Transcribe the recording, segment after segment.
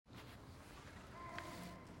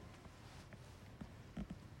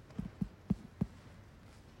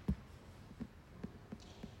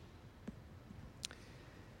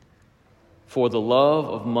For the love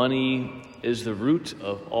of money is the root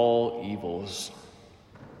of all evils.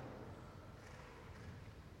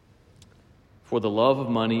 For the love of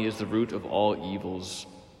money is the root of all evils.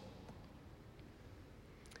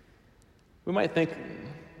 We might think,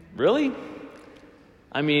 really?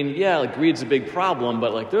 I mean, yeah, like greed's a big problem,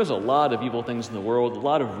 but like there's a lot of evil things in the world, a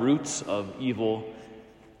lot of roots of evil.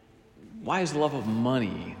 Why is the love of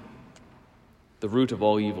money the root of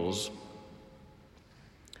all evils?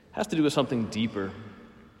 It has to do with something deeper.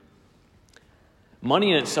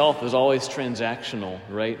 Money in itself is always transactional,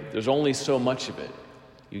 right? There's only so much of it.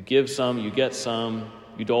 You give some, you get some,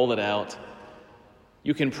 you dole it out.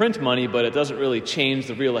 You can print money, but it doesn't really change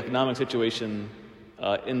the real economic situation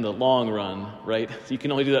in the long run, right? You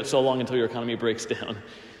can only do that so long until your economy breaks down.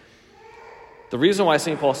 The reason why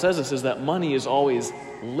St. Paul says this is that money is always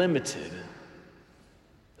limited.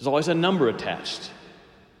 There's always a number attached.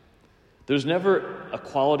 There's never a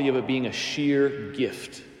quality of it being a sheer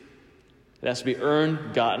gift. It has to be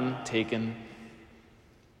earned, gotten, taken.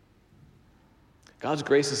 God's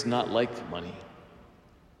grace is not like money.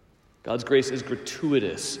 God's grace is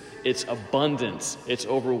gratuitous. It's abundant. It's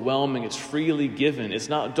overwhelming. It's freely given. It's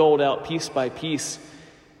not doled out piece by piece.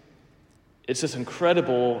 It's this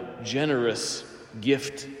incredible, generous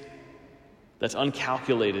gift that's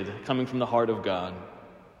uncalculated, coming from the heart of God.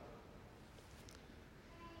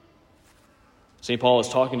 St. Paul is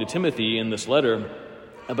talking to Timothy in this letter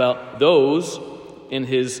about those in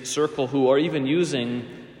his circle who are even using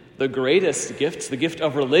the greatest gifts, the gift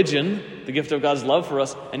of religion, the gift of God's love for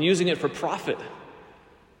us, and using it for profit.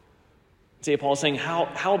 St. Paul is saying,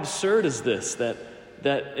 how absurd is this, that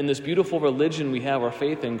in this beautiful religion we have, our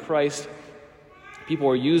faith in Christ, people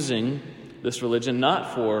are using this religion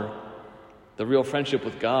not for the real friendship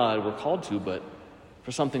with God we're called to, but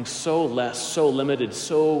for something so less, so limited,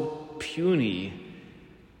 so puny,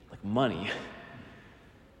 like money.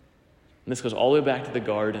 And this goes all the way back to the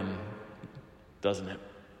garden, doesn't it?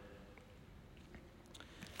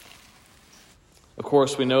 Of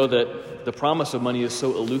course, we know that the promise of money is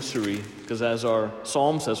so illusory, because as our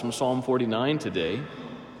psalm says from Psalm 49 today,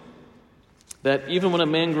 that even when a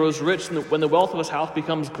man grows rich, when the wealth of his house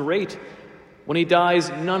becomes great, when he dies,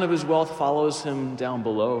 none of his wealth follows him down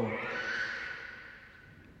below.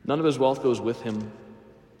 None of his wealth goes with him,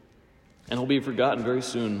 and he'll be forgotten very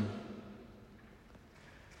soon.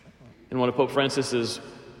 In one of Pope Francis's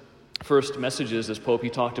first messages as Pope, he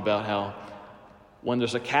talked about how when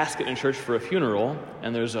there's a casket in church for a funeral,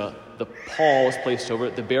 and there's the pall is placed over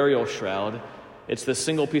it, the burial shroud, it's this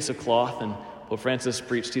single piece of cloth, and Pope Francis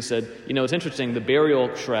preached, he said, it's interesting, the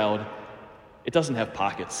burial shroud, it doesn't have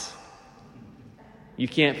pockets. You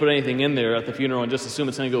can't put anything in there at the funeral and just assume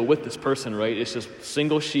it's going to go with this person, right? It's just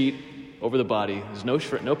single sheet over the body. There's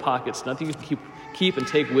no pockets, nothing you can keep and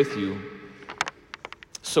take with you.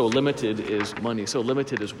 So limited is money, so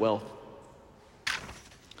limited is wealth.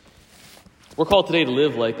 We're called today to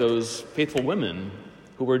live like those faithful women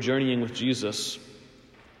who were journeying with Jesus.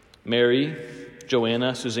 Mary,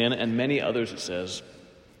 Joanna, Susanna, and many others, it says.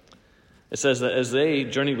 It says that as they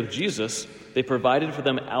journeyed with Jesus, they provided for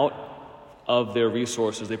them out of their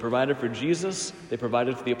resources. They provided for Jesus, they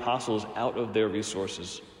provided for the apostles out of their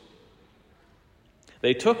resources.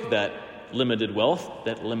 They took that limited wealth,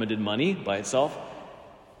 that limited money by itself,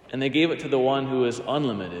 and they gave it to the one who is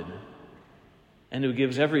unlimited, and who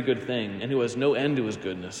gives every good thing, and who has no end to his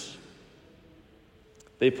goodness.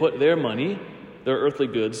 They put their money, their earthly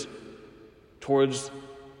goods, towards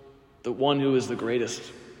the one who is the greatest,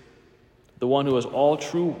 the one who has all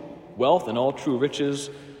true wealth and all true riches,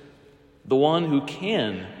 the one who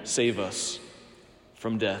can save us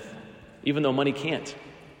from death, even though money can't.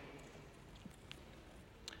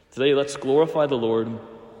 Today, let's glorify the Lord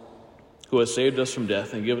who has saved us from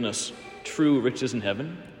death and given us true riches in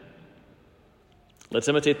heaven. Let's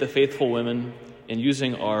imitate the faithful women in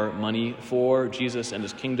using our money for Jesus and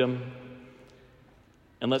his kingdom.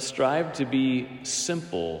 And let's strive to be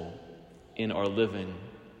simple in our living,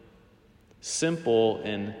 simple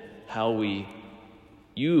in how we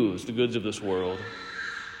use the goods of this world,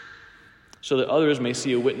 so that others may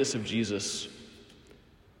see a witness of Jesus,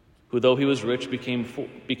 who, though he was rich,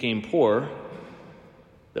 became poor,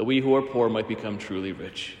 that we who are poor might become truly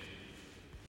rich.